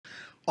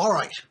All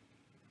right,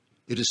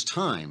 it is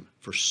time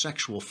for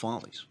Sexual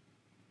Follies.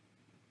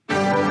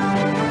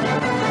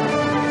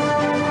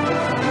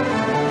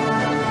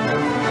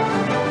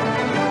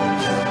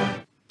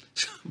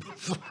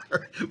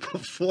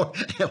 Before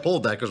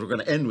hold that, because we're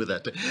going to end with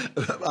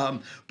that.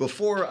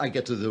 Before I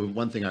get to the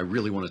one thing I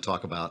really want to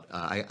talk about,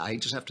 I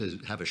just have to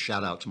have a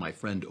shout out to my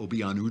friend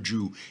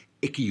Obianuju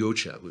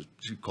Ikiocha, who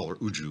you call her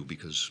Uju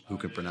because who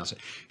can pronounce it.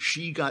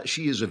 She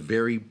is a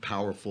very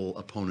powerful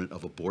opponent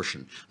of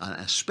abortion,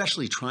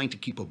 especially trying to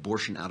keep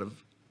abortion out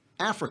of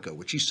Africa,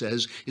 which he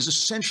says is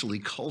essentially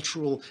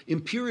cultural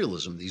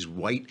imperialism. These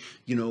white,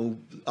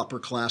 upper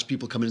class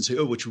people come in and say,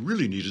 oh, what you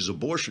really need is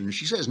abortion. And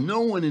she says no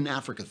one in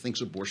Africa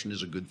thinks abortion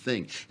is a good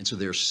thing. And so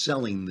they're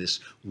selling this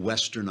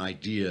Western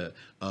idea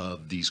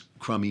of these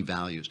crummy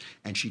values.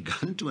 And she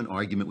got into an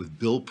argument with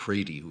Bill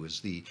Prady, who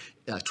is the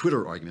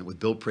Twitter argument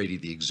with Bill Prady,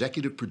 the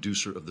executive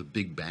producer of The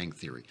Big Bang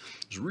Theory.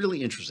 It was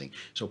really interesting.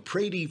 So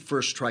Prady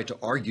first tried to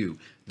argue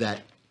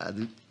that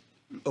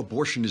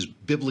abortion is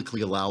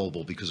biblically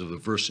allowable because of a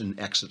verse in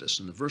Exodus.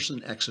 And the verse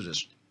in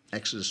Exodus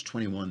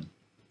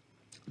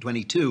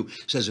 21:22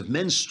 says, if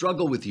men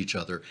struggle with each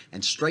other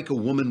and strike a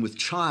woman with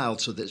child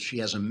so that she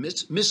has a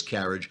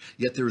miscarriage,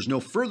 yet there is no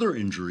further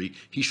injury,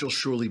 he shall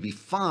surely be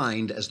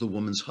fined as the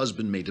woman's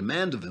husband may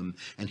demand of him,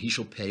 and he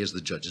shall pay as the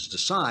judges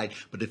decide.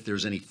 But if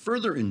there's any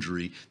further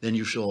injury, then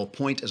you shall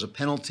appoint as a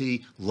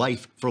penalty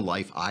life for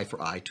life, eye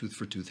for eye, tooth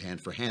for tooth,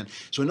 hand for hand.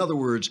 So in other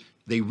words,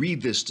 they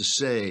read this to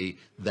say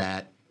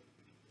that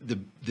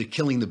the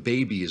killing the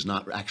baby is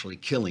not actually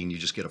killing, you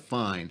just get a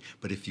fine.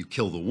 But if you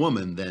kill the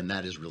woman, then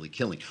that is really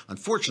killing.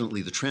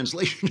 Unfortunately, the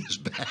translation is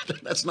bad.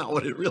 That's not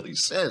what it really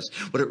says.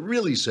 What it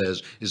really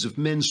says is if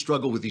men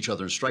struggle with each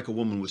other and strike a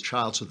woman with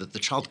child so that the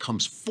child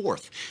comes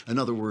forth. In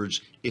other words,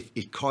 if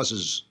it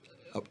causes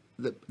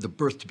the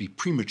birth to be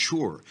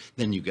premature,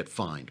 then you get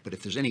fined. But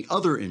if there's any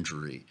other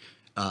injury,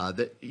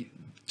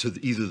 to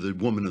either the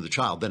woman or the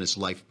child, then it's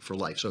life for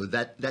life. So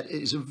that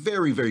is a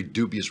very, very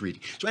dubious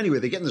reading. So anyway,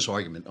 they get in this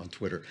argument on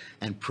Twitter,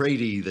 and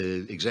Prady,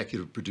 the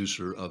executive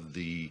producer of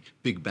The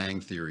Big Bang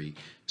Theory,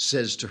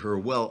 says to her,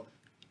 well,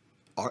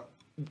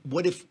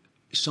 what if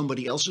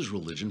somebody else's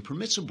religion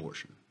permits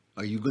abortion?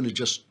 Are you going to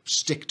just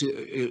stick to,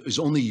 is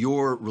only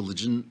your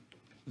religion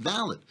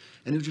valid?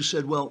 And Uju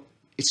said, well,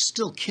 it's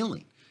still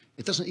killing.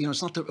 It doesn't,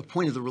 it's not the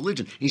point of the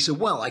religion. And he said,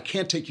 well, I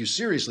can't take you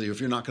seriously if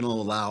you're not going to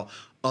allow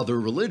other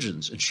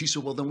religions. And she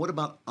said, well, then what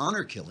about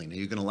honor killing? Are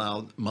you going to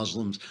allow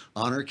Muslims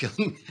honor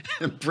killing?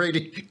 And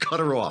Brady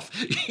cut her off.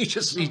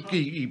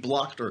 He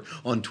blocked her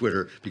on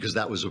Twitter because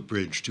that was a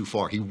bridge too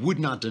far. He would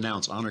not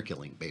denounce honor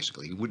killing,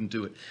 basically. He wouldn't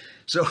do it.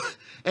 So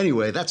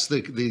anyway, that's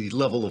the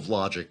level of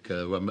logic.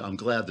 I'm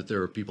glad that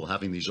there are people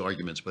having these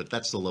arguments, but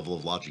that's the level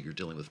of logic you're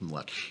dealing with from the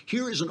left.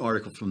 Here is an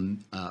article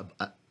from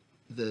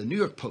the New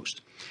York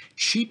Post.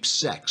 Cheap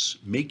sex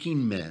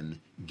making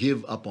men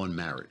give up on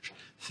marriage.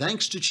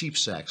 Thanks to cheap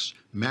sex,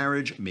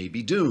 marriage may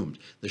be doomed.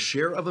 The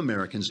share of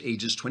Americans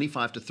ages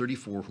 25 to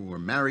 34 who are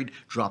married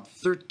dropped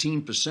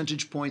 13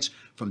 percentage points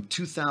from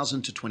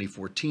 2000 to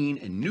 2014.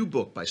 A new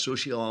book by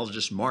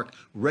sociologist Mark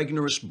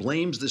Regnerus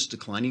blames this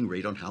declining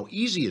rate on how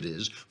easy it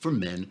is for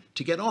men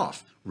to get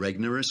off.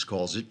 Regnerus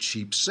calls it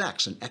cheap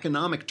sex, an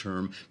economic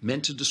term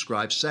meant to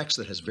describe sex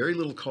that has very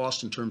little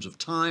cost in terms of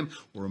time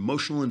or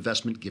emotional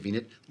investment, giving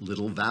it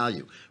little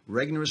value.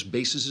 Regnerus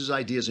bases his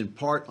ideas in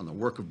part on the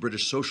work of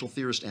British social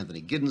theorist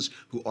Anthony Giddens,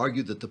 who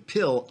argued that the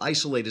pill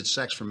isolated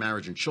sex from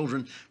marriage and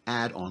children,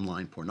 add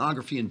online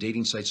pornography and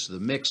dating sites to the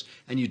mix,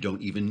 and you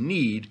don't even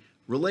need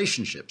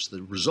relationships.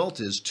 The result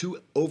is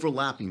two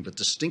overlapping but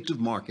distinctive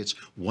markets,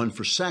 one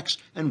for sex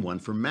and one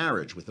for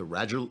marriage, with a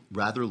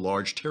rather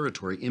large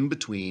territory in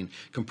between,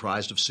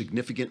 comprised of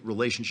significant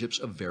relationships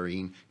of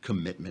varying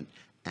commitment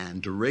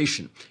and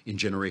duration. In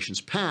generations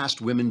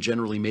past, women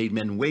generally made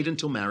men wait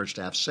until marriage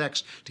to have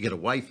sex. To get a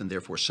wife and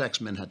therefore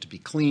sex, men had to be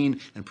clean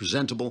and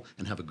presentable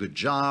and have a good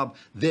job.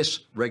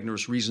 This,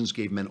 Regnerus reasons,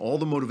 gave men all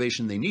the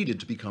motivation they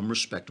needed to become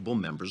respectable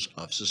members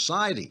of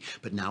society.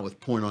 But now with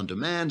porn on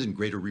demand and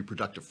greater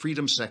reproductive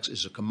freedom, sex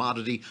is a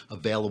commodity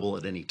available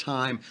at any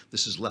time.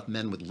 This has left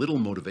men with little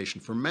motivation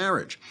for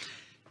marriage.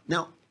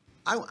 Now,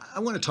 I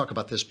want to talk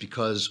about this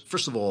because,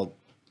 first of all,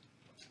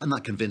 I'm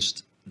not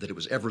convinced that it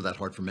was ever that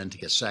hard for men to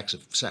get sex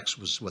if sex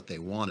was what they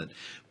wanted.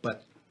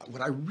 But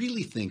what I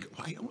really think,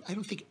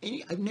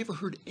 I've never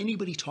heard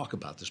anybody talk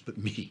about this but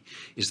me,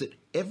 is that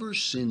ever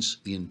since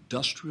the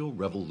Industrial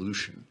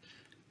Revolution,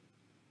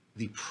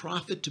 the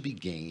profit to be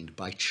gained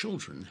by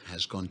children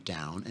has gone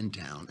down and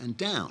down and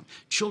down.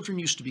 Children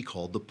used to be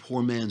called the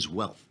poor man's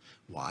wealth.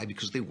 Why?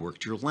 Because they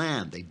worked your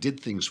land. They did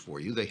things for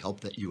you. They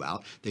helped you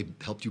out. They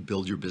helped you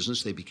build your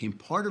business. They became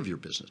part of your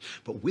business.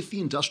 But with the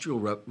Industrial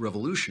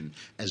Revolution,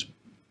 as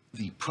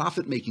the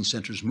profit-making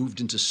centers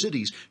moved into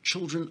cities,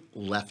 children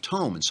left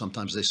home, and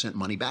sometimes they sent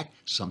money back,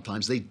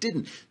 sometimes they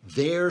didn't.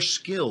 Their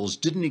skills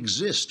didn't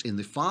exist in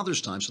the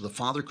father's time, so the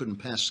father couldn't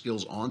pass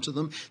skills on to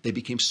them. They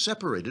became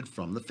separated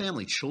from the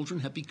family. Children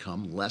have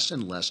become less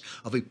and less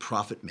of a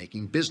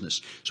profit-making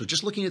business. So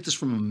just looking at this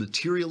from a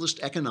materialist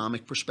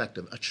economic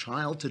perspective, a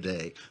child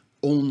today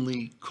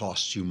only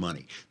costs you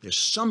money. There's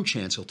some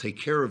chance he'll take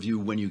care of you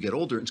when you get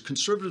older. And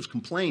conservatives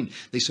complain.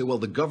 They say, well,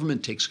 the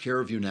government takes care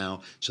of you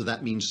now, so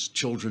that means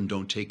children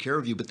don't take care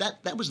of you. But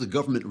that was the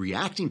government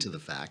reacting to the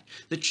fact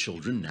that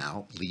children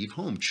now leave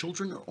home.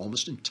 Children are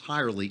almost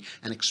entirely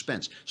an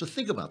expense. So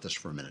think about this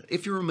for a minute.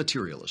 If you're a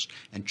materialist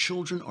and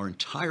children are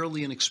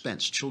entirely an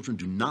expense, children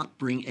do not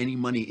bring any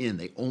money in.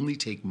 They only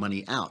take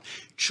money out.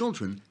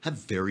 Children have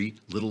very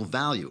little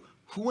value.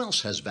 Who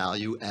else has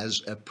value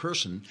as a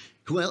person?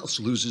 Who else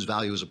loses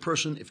value as a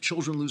person? If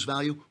children lose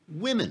value,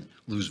 women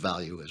lose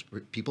value as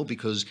people,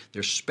 because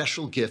their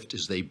special gift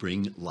is they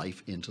bring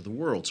life into the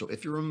world. So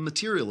if you're a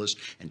materialist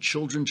and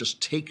children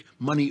just take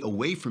money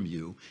away from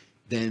you,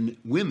 then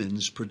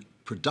women's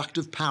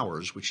productive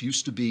powers, which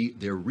used to be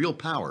their real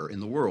power in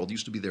the world,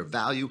 used to be their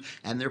value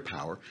and their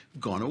power,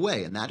 have gone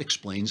away. And that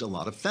explains a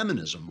lot of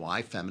feminism,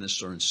 why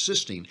feminists are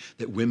insisting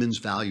that women's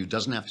value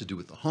doesn't have to do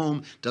with the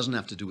home, doesn't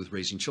have to do with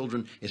raising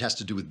children. It has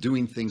to do with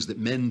doing things that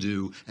men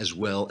do as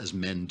well as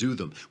men do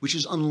them, which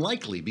is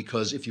unlikely,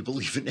 because if you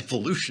believe in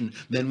evolution,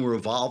 men were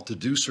evolved to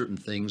do certain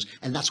things,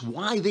 and that's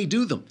why they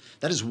do them.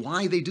 That is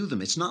why they do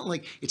them. It's not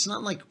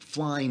like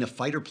flying a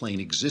fighter plane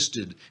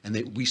existed and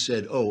that we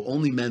said, oh,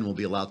 only men will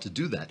be allowed to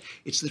do that.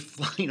 It's that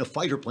flying a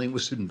fighter plane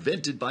was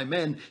invented by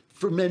men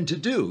for men to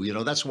do.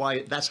 That's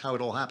how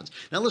it all happens.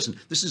 Now, listen,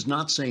 this is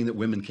not saying that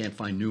women can't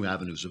find new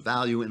avenues of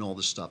value and all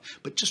this stuff,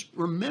 but just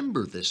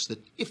remember this, that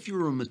if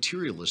you're a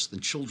materialist, then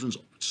children's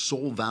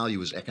sole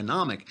value is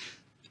economic.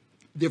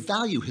 Their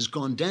value has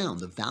gone down.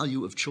 The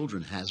value of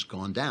children has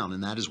gone down,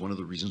 and that is one of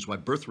the reasons why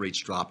birth rates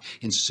drop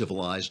in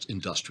civilized,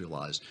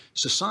 industrialized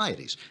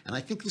societies. And I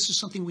think this is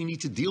something we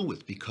need to deal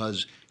with,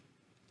 because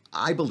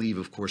I believe,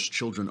 of course,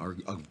 children are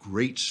of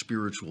great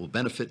spiritual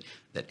benefit,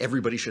 that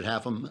everybody should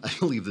have them. I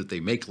believe that they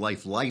make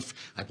life.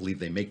 I believe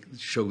they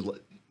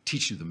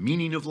teach you the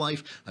meaning of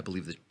life. I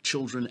believe that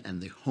children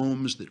and the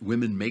homes that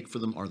women make for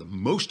them are the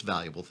most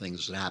valuable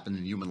things that happen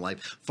in human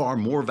life, having far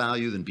more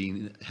value than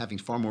being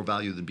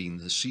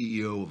the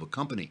CEO of a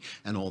company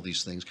and all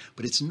these things.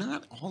 But it's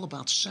not all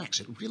about sex.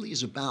 It really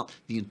is about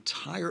the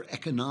entire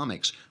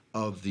economics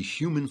of the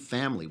human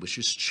family, which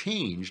has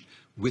changed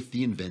with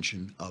the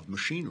invention of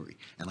machinery.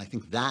 And I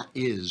think that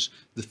is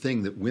the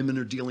thing that women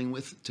are dealing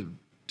with, to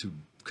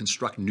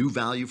construct new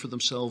value for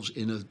themselves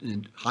in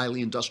a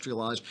highly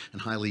industrialized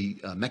and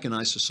highly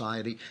mechanized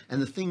society.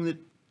 And the thing that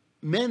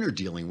men are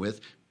dealing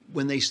with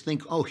when they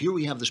think, oh, here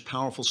we have this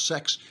powerful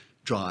sex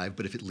drive,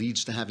 but if it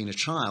leads to having a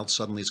child,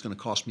 suddenly it's going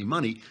to cost me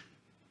money.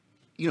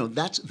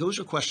 Those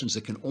are questions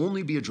that can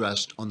only be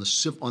addressed on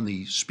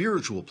the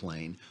spiritual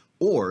plane.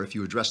 Or if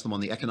you address them on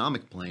the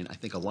economic plane, I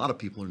think a lot of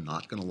people are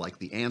not going to like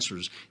the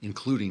answers,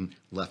 including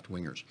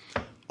left-wingers.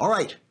 All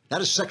right,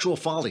 that is Sexual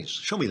Follies.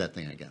 Show me that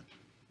thing again.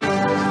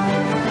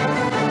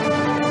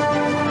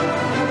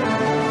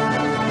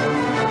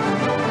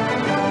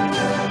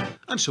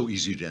 I'm so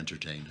easy to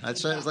entertain.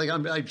 It's like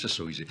I'm just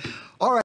so easy. All right.